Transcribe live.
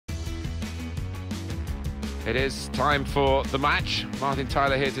It is time for the match. Martin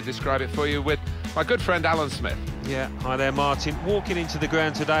Tyler here to describe it for you with my good friend Alan Smith. Yeah, hi there Martin. Walking into the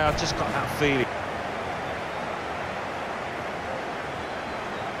ground today, I've just got that feeling.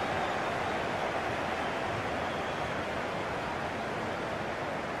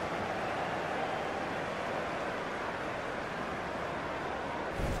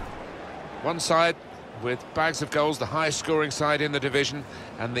 One side with bags of goals, the highest scoring side in the division,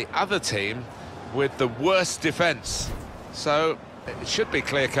 and the other team with the worst defence. So it should be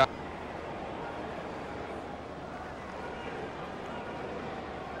clear-cut.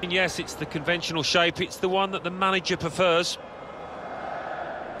 Yes, it's the conventional shape, it's the one that the manager prefers.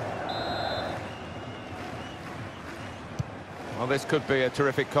 Well, this could be a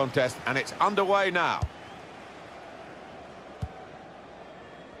terrific contest, and it's underway now.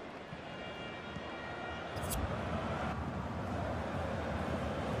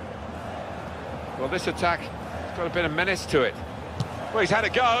 Well, this attack has got a bit of menace to it. Well, he's had a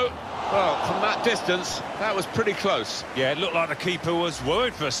go. Well, from that distance, that was pretty close. Yeah, it looked like the keeper was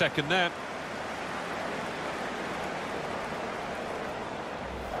worried for a second there.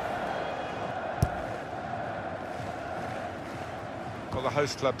 Well, the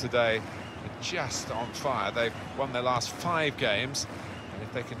host club today are just on fire. They've won their last 5 games. And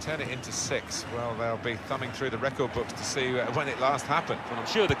if they can turn it into 6, well, they'll be thumbing through the record books to see when it last happened. Well, I'm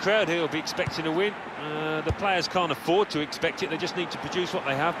sure the crowd here will be expecting a win. The players can't afford to expect it. They just need to produce what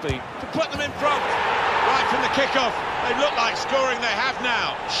they have been. To put them in front, right from the kickoff. They look like scoring. They have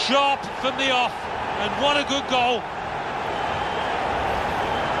now. Sharp from the off, and what a good goal.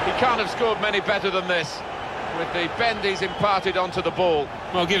 He can't have scored many better than this, with the bend he's imparted onto the ball.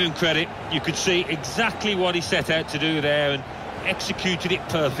 Well, give him credit. You could see exactly what he set out to do there and executed it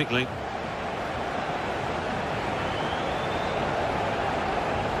perfectly.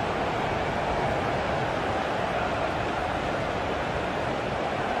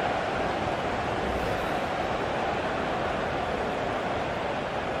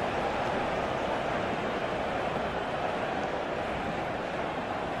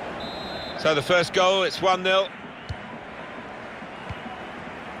 So the first goal, it's 1-0.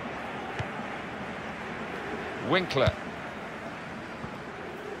 Winkler.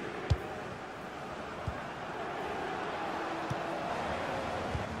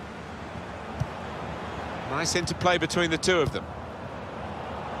 Nice interplay between the two of them.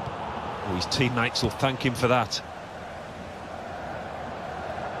 Oh, his teammates will thank him for that.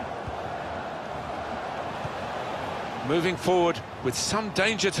 Moving forward with some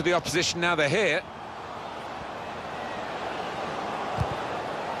danger to the opposition now they're here.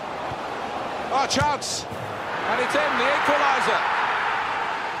 Oh, chance! And it's in, the equaliser.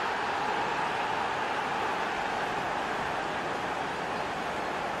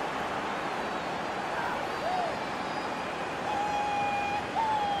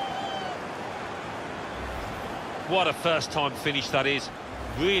 What a first-time finish that is.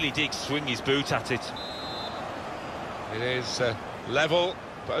 Really did swing his boot at it. It is level.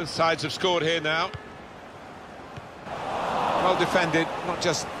 Both sides have scored here now. Well defended, not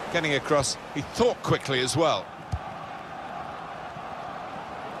just getting across, he thought quickly as well.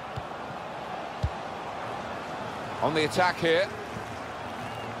 On the attack here.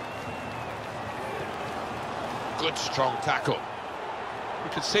 Good strong tackle.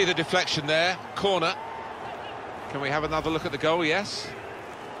 You can see the deflection there, corner. Can we have another look at the goal? Yes.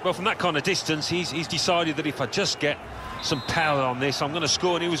 Well, from that kind of distance, he's decided that if I just get some power on this, I'm going to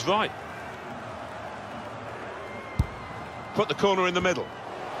score, and he was right. Put the corner in the middle.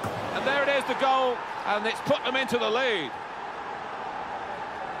 And there it is, the goal, and it's put them into the lead.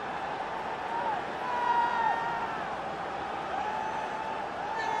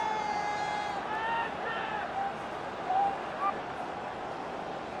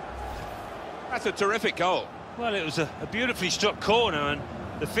 That's a terrific goal. Well, it was a beautifully struck corner, and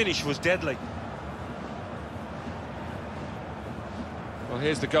the finish was deadly. Well,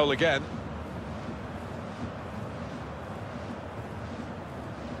 here's the goal again.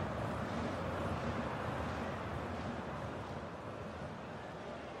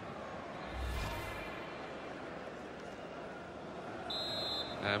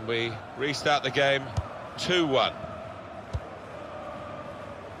 And we restart the game 2-1.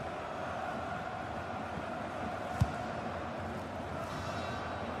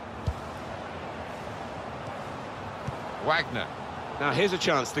 Wagner. Now here's a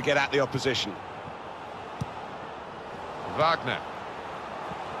chance to get at the opposition. Wagner.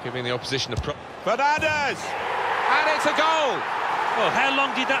 Giving the opposition a Fernandez! And it's a goal! Well, how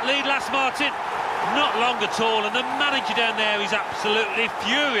long did that lead last, Martin? Not long at all, and the manager down there is absolutely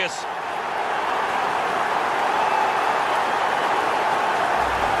furious.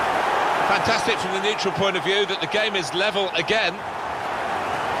 Fantastic from the neutral point of view that the game is level again.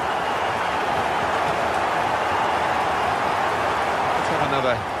 Let's have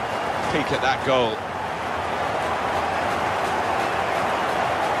another peek at that goal.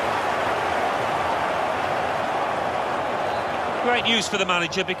 Great news for the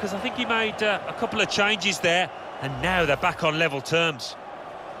manager, because I think he made a couple of changes there, and now they're back on level terms.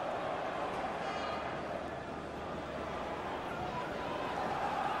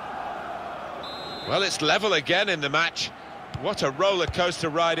 Well, it's level again in the match. What a roller coaster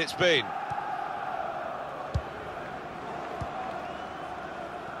ride it's been.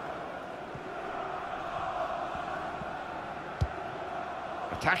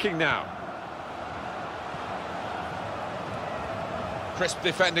 Attacking now. Crisp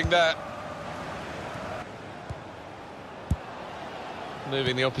defending there.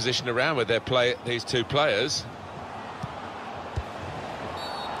 Moving the opposition around with these two players.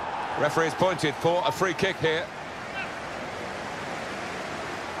 Referee's pointed for a free kick here.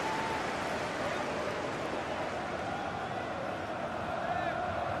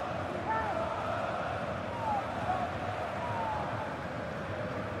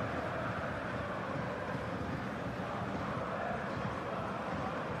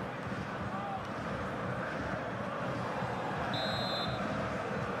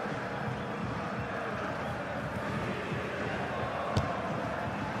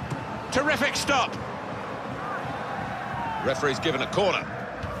 Terrific stop. Referee's given a corner.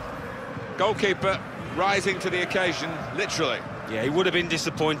 Goalkeeper rising to the occasion, literally. Yeah, he would have been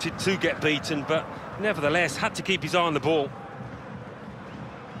disappointed to get beaten, but nevertheless had to keep his eye on the ball.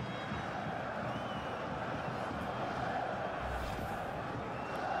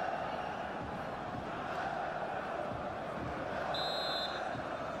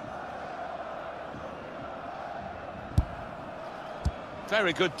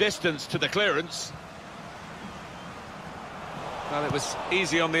 Very good distance to the clearance. Well, it was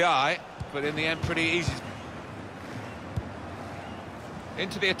easy on the eye, but in the end pretty easy.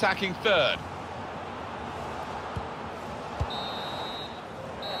 Into the attacking third.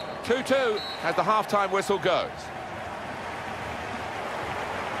 2-2 as the half-time whistle goes.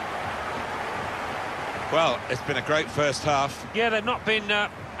 Well, it's been a great first half. Yeah, they've not been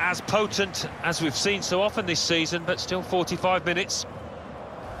as potent as we've seen so often this season, but still 45 minutes.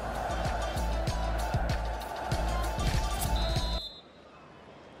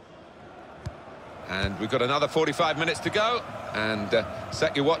 And we've got another 45 minutes to go, and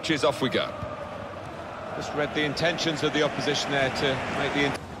set your watches, off we go. Just read the intentions of the opposition there to make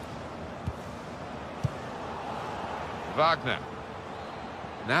the... Wagner.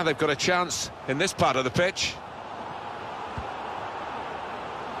 Now they've got a chance in this part of the pitch.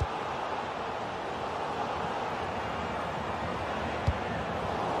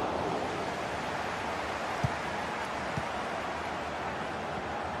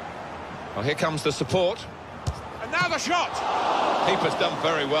 Well, here comes the support. And now the shot! Keeper's done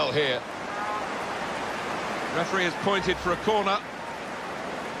very well here. Referee has pointed for a corner.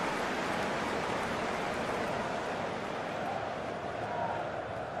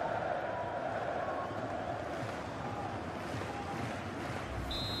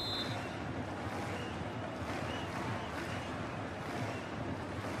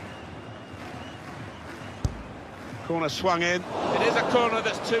 Corner swung in. It is a corner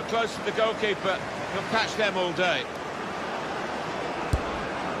that's too close to the goalkeeper. He'll catch them all day.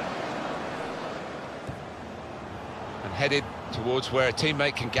 And headed towards where a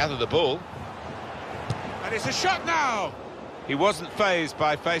teammate can gather the ball. And it's a shot now! He wasn't fazed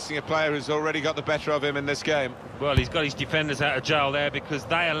by facing a player who's already got the better of him in this game. Well, he's got his defenders out of jail there because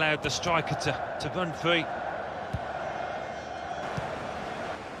they allowed the striker to run free.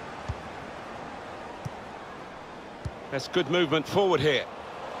 That's good movement forward here.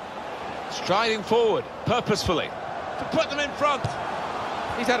 Striding forward, purposefully, to put them in front.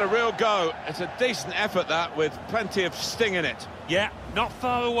 He's had a real go. It's a decent effort, that, with plenty of sting in it. Yeah, not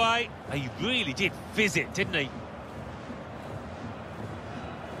far away. He really did fizz it, didn't he?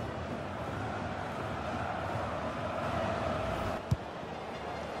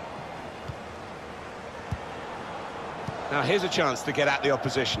 Now here's a chance to get at the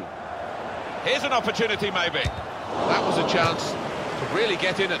opposition. Here's an opportunity, maybe. That was a chance to really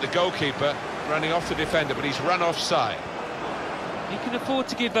get in at the goalkeeper, running off the defender, but he's run offside. He can afford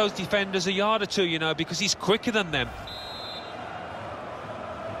to give those defenders a yard or two, you know, because he's quicker than them.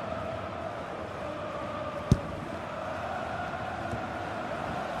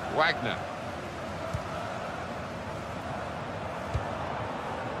 Wagner.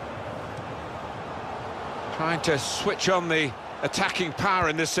 Trying to switch on the attacking power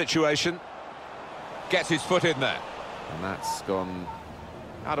in this situation. Gets his foot in there. And that's gone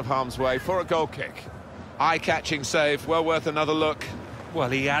out of harm's way for a goal kick. Eye-catching save, well worth another look. Well,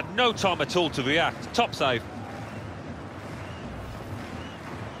 he had no time at all to react. Top save.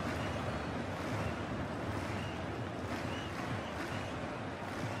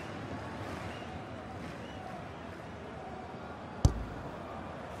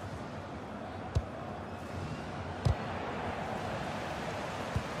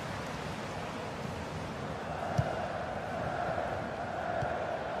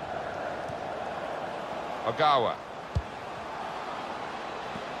 Ogawa.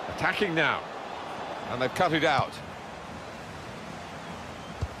 Attacking now. And they've cut it out.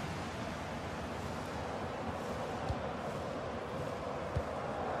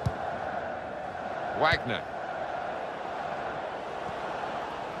 Wagner.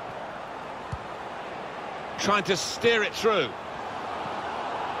 Trying to steer it through.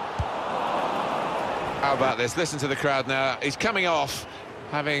 How about this? Listen to the crowd now. He's coming off,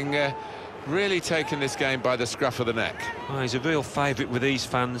 having really taken this game by the scruff of the neck. Oh, he's a real favourite with these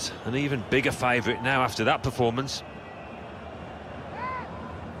fans, an even bigger favourite now after that performance.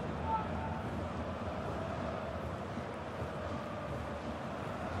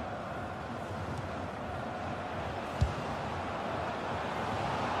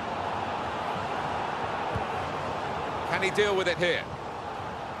 Can he deal with it here?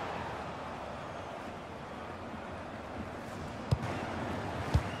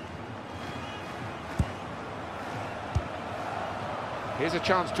 Here's a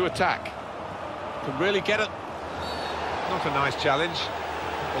chance to attack. Can really get it. Not a nice challenge.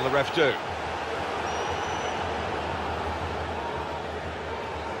 Will the ref do?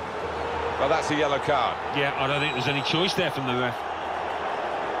 Well, that's a yellow card. Yeah, I don't think there's any choice there from the ref.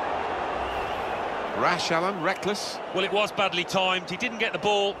 Rash, Alan, reckless. Well, it was badly timed. He didn't get the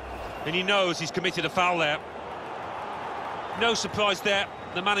ball, and he knows he's committed a foul there. No surprise there.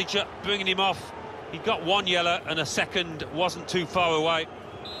 The manager bringing him off. He got one yellow and a second wasn't too far away.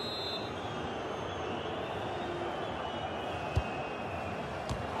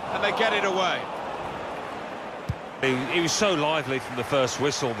 And they get it away. He was so lively from the first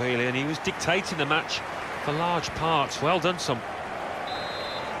whistle, really, and he was dictating the match for large parts. Well done, son.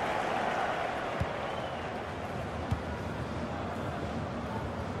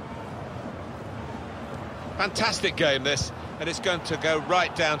 Fantastic game, this, and it's going to go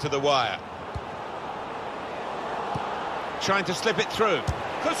right down to the wire. Trying to slip it through.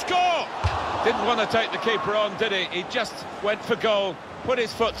 Could score! Didn't want to take the keeper on, did he? He just went for goal, put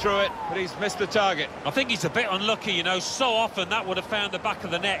his foot through it, but he's missed the target. I think he's a bit unlucky, you know. So often that would have found the back of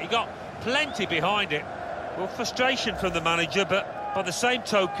the net. He got plenty behind it. Well, frustration from the manager, but by the same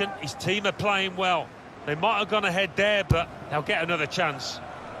token, his team are playing well. They might have gone ahead there, but they'll get another chance.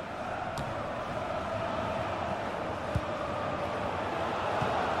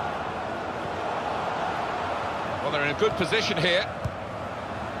 Well, they're in a good position here.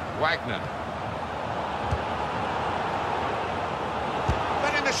 Wagner.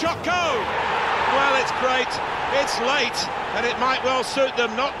 Letting the shot go! Well, it's great. It's late, and it might well suit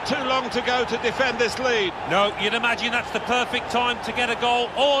them. Not too long to go to defend this lead. No, you'd imagine that's the perfect time to get a goal.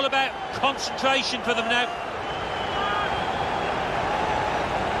 All about concentration for them now.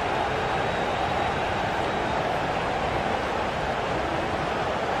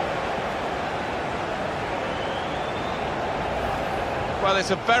 Well,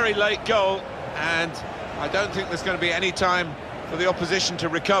 it's a very late goal, and I don't think there's going to be any time for the opposition to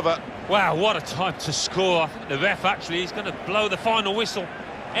recover. Wow, what a time to score. I think the ref actually is going to blow the final whistle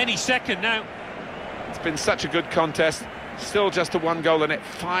any second now. It's been such a good contest. Still just a one goal in it.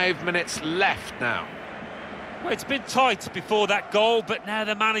 5 minutes left now. Well, it's been tight before that goal, but now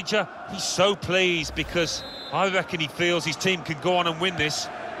the manager, he's so pleased because I reckon he feels his team can go on and win this.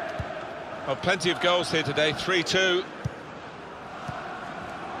 Well, plenty of goals here today, 3-2.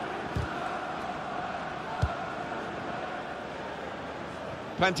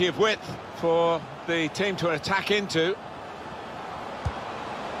 Plenty of width for the team to attack into.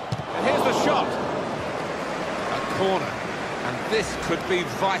 And here's the shot. A corner. And this could be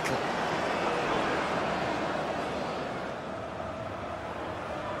vital.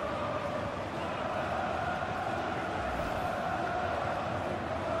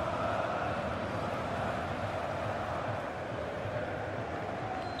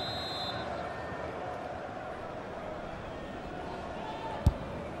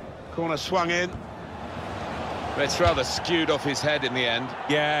 Corner swung in, but it's rather skewed off his head in the end.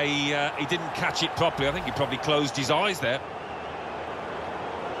 Yeah, he didn't catch it properly. I think he probably closed his eyes there.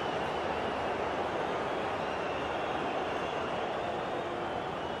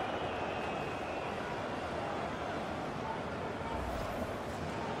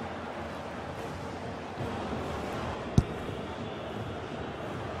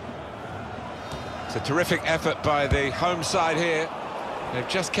 It's a terrific effort by the home side here. They've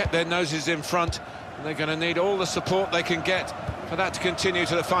just kept their noses in front, and they're going to need all the support they can get for that to continue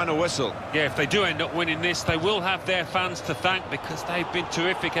to the final whistle. Yeah, if they do end up winning this, they will have their fans to thank, because they've been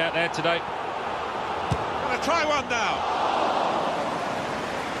terrific out there today. Gonna try one now.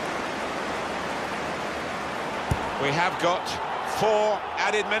 We have got 4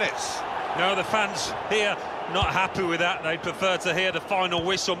 added minutes. No, the fans here not happy with that. They'd prefer to hear the final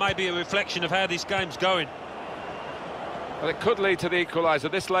whistle, maybe a reflection of how this game's going. Well, it could lead to the equaliser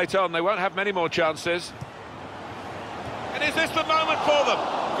this late on. They won't have many more chances. And is this the moment for them?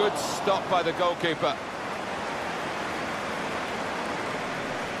 Good stop by the goalkeeper.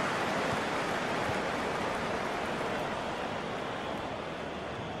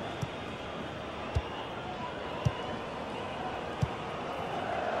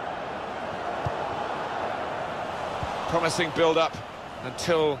 Promising build-up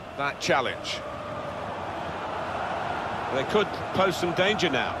until that challenge. They could pose some danger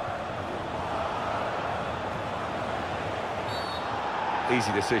now.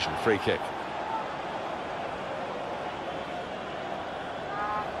 Easy decision, free kick.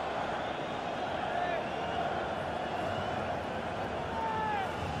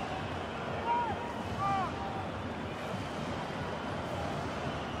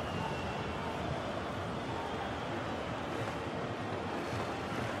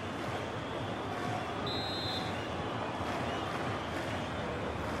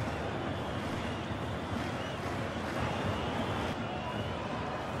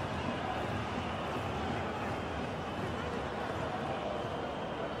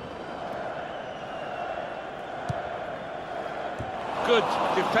 Good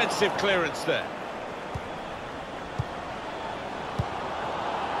defensive clearance there.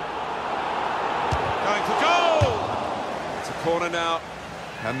 Going for goal! It's a corner now,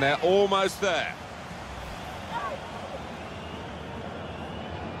 and they're almost there.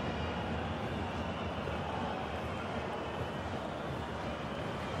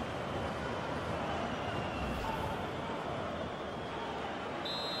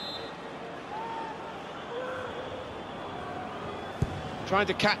 Trying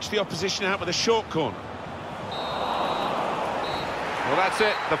to catch the opposition out with a short corner. Well, that's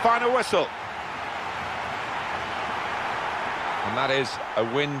it, the final whistle. And that is a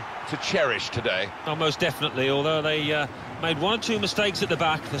win to cherish today. Oh, most definitely, although they made 1 or 2 mistakes at the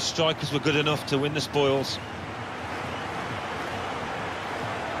back, the strikers were good enough to win the spoils.